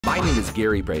My name is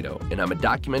Gary Brado, and I'm a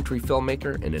documentary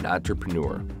filmmaker and an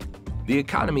entrepreneur. The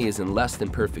economy is in less than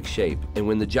perfect shape, and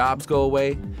when the jobs go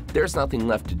away, there's nothing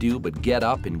left to do but get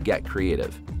up and get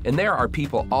creative. And there are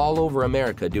people all over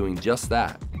America doing just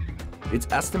that. It's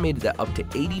estimated that up to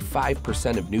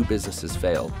 85% of new businesses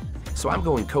fail. So I'm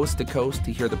going coast to coast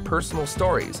to hear the personal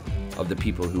stories of the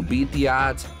people who beat the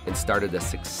odds and started a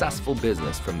successful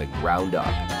business from the ground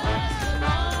up.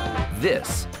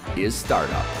 This is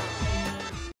Startup.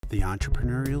 The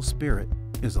entrepreneurial spirit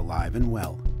is alive and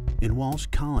well. In Walsh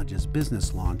College's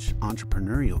business launch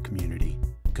entrepreneurial community,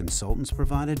 consultants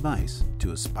provide advice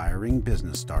to aspiring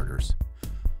business starters.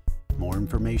 More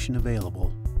information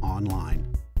available online.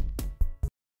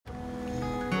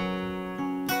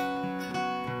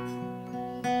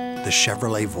 The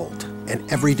Chevrolet Volt, an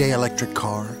everyday electric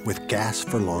car with gas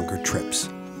for longer trips.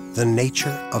 The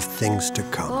nature of things to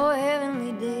come.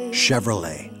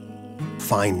 Chevrolet,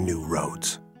 find new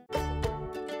roads.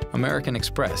 American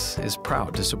Express is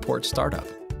proud to support startup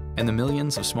and the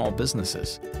millions of small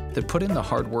businesses that put in the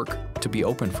hard work to be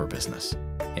open for business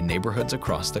in neighborhoods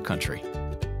across the country.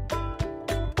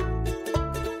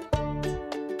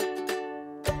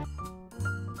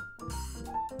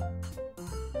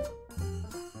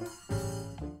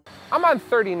 I'm on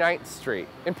 39th Street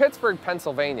in Pittsburgh,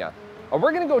 Pennsylvania, and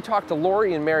we're gonna go talk to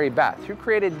Lori and Mary Beth, who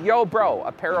created Yo Bro,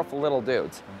 apparel for little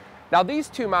dudes. Now, these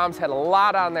two moms had a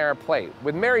lot on their plate,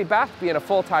 with Mary Beth being a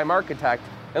full-time architect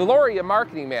and Lori a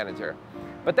marketing manager.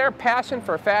 But their passion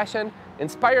for fashion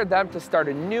inspired them to start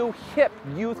a new, hip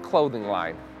youth clothing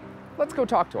line. Let's go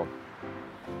talk to them.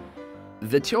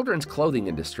 The children's clothing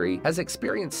industry has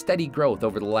experienced steady growth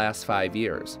over the last 5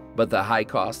 years, but the high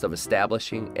cost of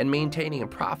establishing and maintaining a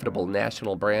profitable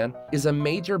national brand is a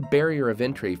major barrier of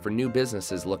entry for new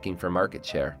businesses looking for market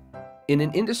share. In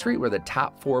an industry where the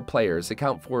top 4 players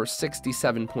account for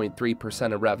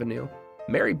 67.3% of revenue,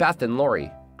 Mary Beth and Lori,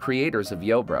 creators of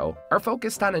Yo Bro, are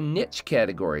focused on a niche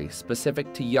category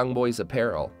specific to young boys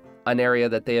apparel, an area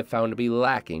that they have found to be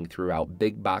lacking throughout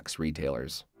big box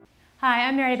retailers. Hi,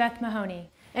 I'm Mary Beth Mahoney.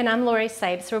 And I'm Lori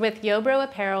Sipes. We're with Yo Bro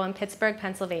Apparel in Pittsburgh,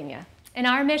 Pennsylvania. And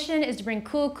our mission is to bring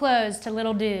cool clothes to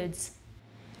little dudes.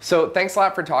 So thanks a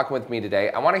lot for talking with me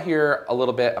today. I wanna hear a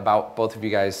little bit about both of you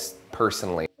guys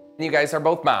personally. You guys are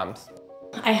both moms.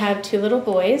 I have 2 little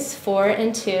boys, 4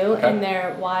 and 2, Okay. and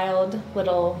they're wild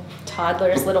little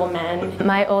toddlers, little men.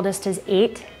 My oldest is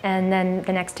 8, and then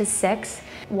the next is 6.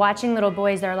 Watching little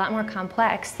boys, they're a lot more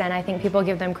complex than I think people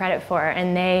give them credit for,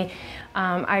 and they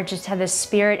are just have this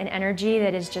spirit and energy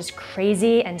that is just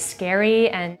crazy and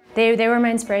scary, and they were my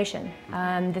inspiration.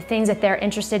 The things that they're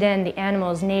interested in, the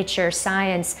animals, nature,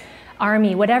 science,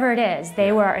 army, whatever it is,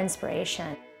 they were our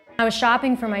inspiration. I was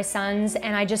shopping for my sons,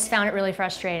 and I just found it really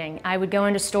frustrating. I would go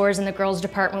into stores and the girls'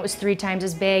 department was 3 times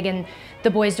as big, and the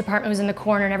boys' department was in the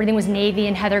corner, and everything was navy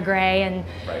and heather gray, and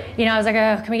you know, I was like,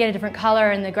 oh, can we get a different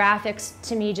color? And the graphics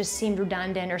to me just seemed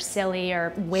redundant or silly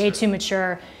or way too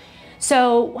mature.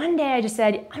 So one day I just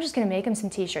said, I'm just gonna make him some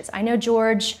t-shirts. I know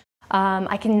George,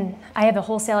 I have a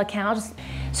wholesale account.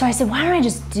 So I said, why don't I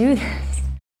just do this?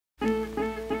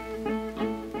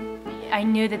 I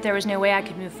knew that there was no way I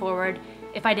could move forward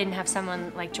if I didn't have someone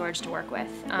like George to work with.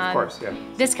 Of course, yeah.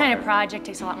 This kind of project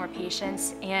takes a lot more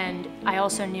patience, and I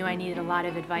also knew I needed a lot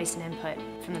of advice and input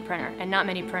from the printer, and not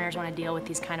many printers want to deal with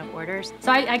these kind of orders.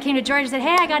 So I came to George and said,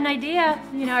 hey, I got an idea.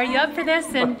 You know, are you up for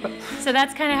this? And so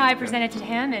that's kind of how I presented to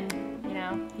him, and you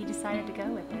know, he decided to go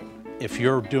with it. If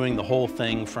you're doing the whole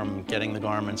thing from getting the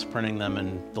garments, printing them,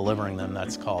 and delivering them,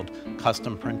 that's called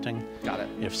custom printing. Got it.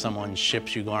 If someone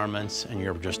ships you garments and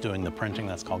you're just doing the printing,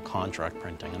 that's called contract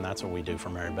printing, and that's what we do for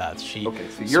Mary Beth. She Okay,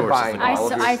 so you're sources buying the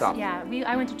all of your stuff. Yeah,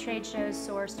 I went to trade shows,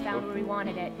 sourced, found where we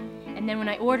wanted it, and then when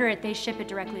I order it, they ship it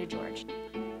directly to George.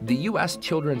 The U.S.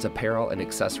 children's apparel and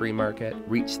accessory market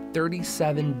reached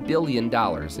 $37 billion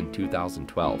in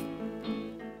 2012.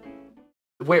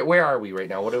 Where are we right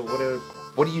now?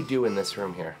 What do you do in this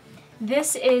room here?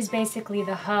 This is basically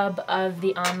the hub of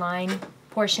the online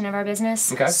portion of our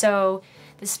business. Okay. So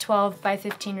this 12 by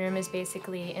 15 room is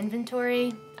basically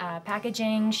inventory,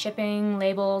 packaging, shipping,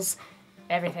 labels,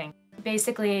 everything.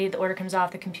 Basically, the order comes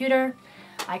off the computer,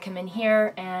 I come in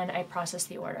here and I process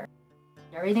the order.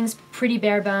 Everything's pretty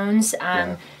bare bones,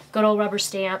 good old rubber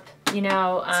stamp, you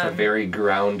know. It's a very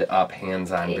ground up,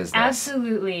 hands-on business.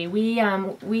 Absolutely.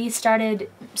 We started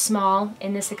small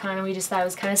in this economy. We just thought it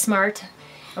was kind of smart,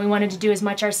 and we wanted to do as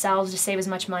much ourselves to save as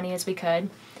much money as we could.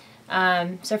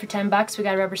 So for 10 bucks, we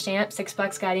got a rubber stamp, 6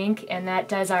 bucks got ink, and that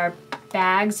does our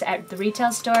bags at the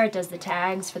retail store. It does the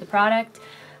tags for the product.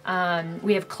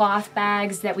 We have cloth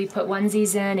bags that we put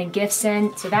onesies in and gifts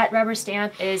in. So that rubber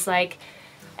stamp is like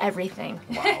everything.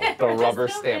 Wow, the rubber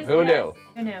stamp. Who knew?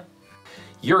 Who knew?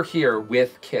 You're here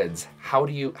with kids. How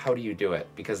do you do it?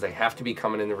 Because they have to be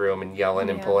coming in the room and yelling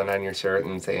and pulling on your shirt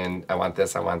and saying, I want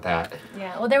this, I want that.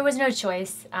 Yeah, well, there was no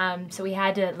choice, so we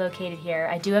had to locate it here.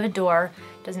 I do have a door,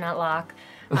 does not lock.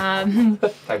 Time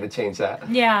to change that.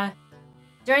 Yeah.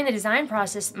 During the design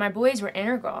process, my boys were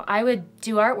integral. I would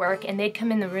do artwork and they'd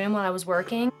come in the room while I was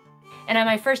working. And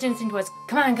my first instinct was,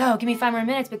 come on, go, give me 5 more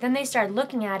minutes. But then they started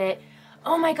looking at it.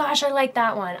 Oh my gosh, I like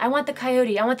that one. I want the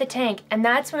coyote, I want the tank. And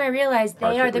that's when I realized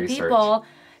they are the people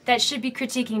that should be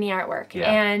critiquing the artwork.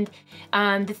 Yeah.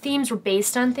 And the themes were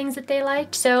based on things that they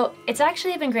liked. So it's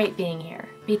actually been great being here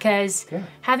because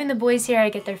having the boys here, I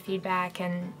get their feedback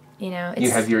and, you know,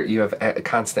 it's... You have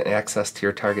constant access to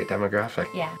your target demographic.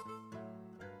 Yeah.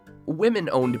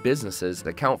 Women-owned businesses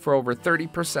account for over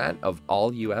 30% of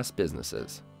all U.S.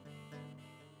 businesses.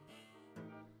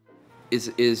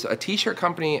 Is a t-shirt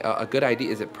company a good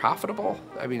idea? Is it profitable?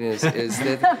 I mean, is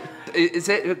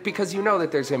it because you know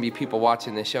that there's going to be people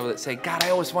watching this show that say, God,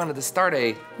 I always wanted to start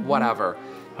a whatever.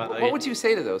 What would you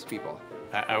say to those people?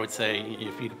 I would say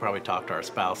if you could probably talk to our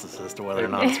spouses as to whether or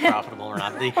not it's profitable or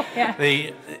not.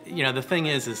 The thing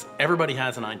is everybody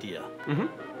has an idea,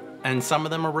 and some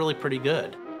of them are really pretty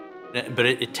good, but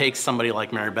it takes somebody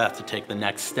like Mary Beth to take the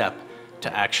next step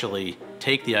to actually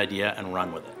take the idea and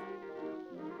run with it.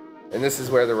 And this is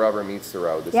where the rubber meets the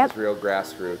road. This is real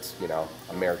grassroots,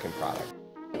 American product.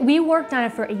 We worked on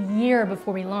it for a year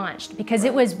before we launched because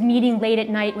it was meeting late at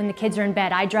night when the kids are in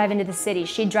bed. I'd drive into the city,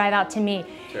 she'd drive out to me.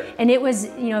 Sure. And it was,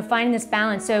 finding this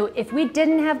balance. So if we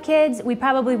didn't have kids, we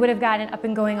probably would have gotten up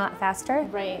and going a lot faster.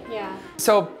 Right, yeah.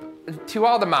 So to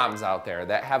all the moms out there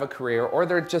that have a career or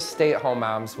they're just stay-at-home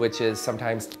moms, which is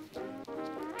sometimes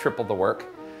triple the work,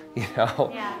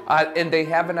 and they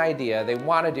have an idea, they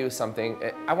want to do something,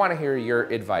 I want to hear your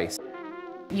advice.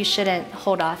 You shouldn't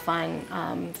hold off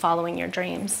on following your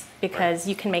dreams because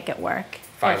you can make it work.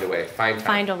 Find a way, find time.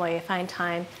 Find a way, find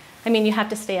time. I mean, you have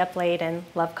to stay up late and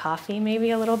love coffee maybe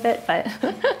a little bit, but...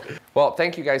 Well,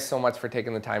 thank you guys so much for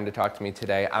taking the time to talk to me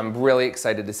today. I'm really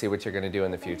excited to see what you're going to do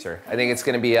in the future. I think it's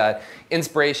going to be an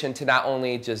inspiration to not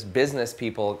only just business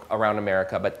people around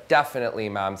America, but definitely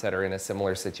moms that are in a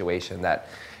similar situation that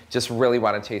just really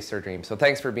want to chase their dreams. So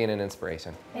thanks for being an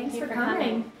inspiration. Thanks for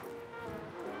coming.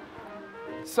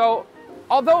 So,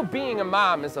 although being a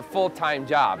mom is a full-time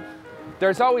job,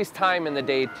 there's always time in the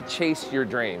day to chase your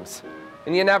dreams.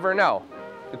 And you never know.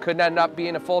 It could end up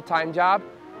being a full-time job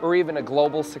or even a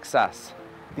global success.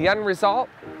 The end result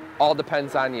all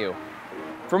depends on you.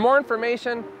 For more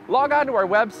information, log on to our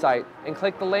website and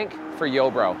click the link for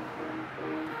YoBro.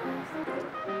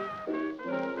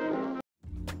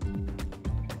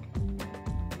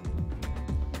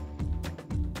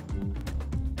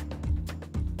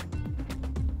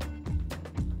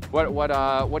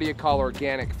 What do you call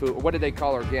organic food? What did they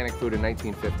call organic food in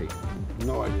 1950?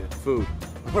 No idea. Food.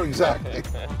 Exactly.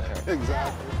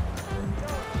 Exactly.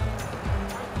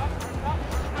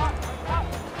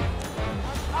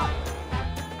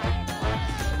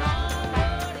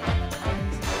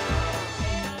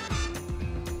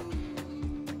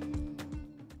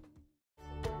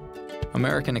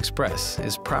 American Express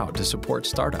is proud to support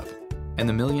startup and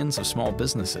the millions of small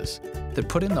businesses that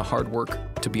put in the hard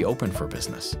work to be open for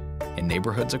business in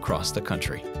neighborhoods across the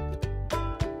country.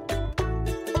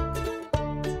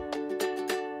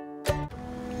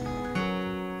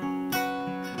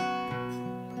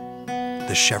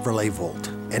 The Chevrolet Volt,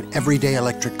 an everyday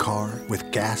electric car with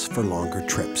gas for longer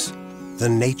trips. The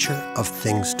nature of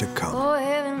things to come.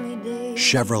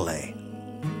 Chevrolet,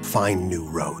 find new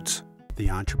roads. The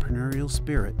entrepreneurial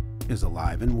spirit is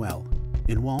alive and well.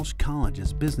 In Walsh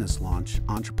College's business launch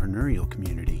entrepreneurial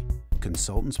community,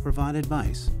 consultants provide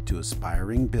advice to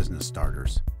aspiring business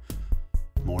starters.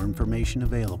 More information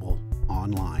available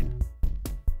online.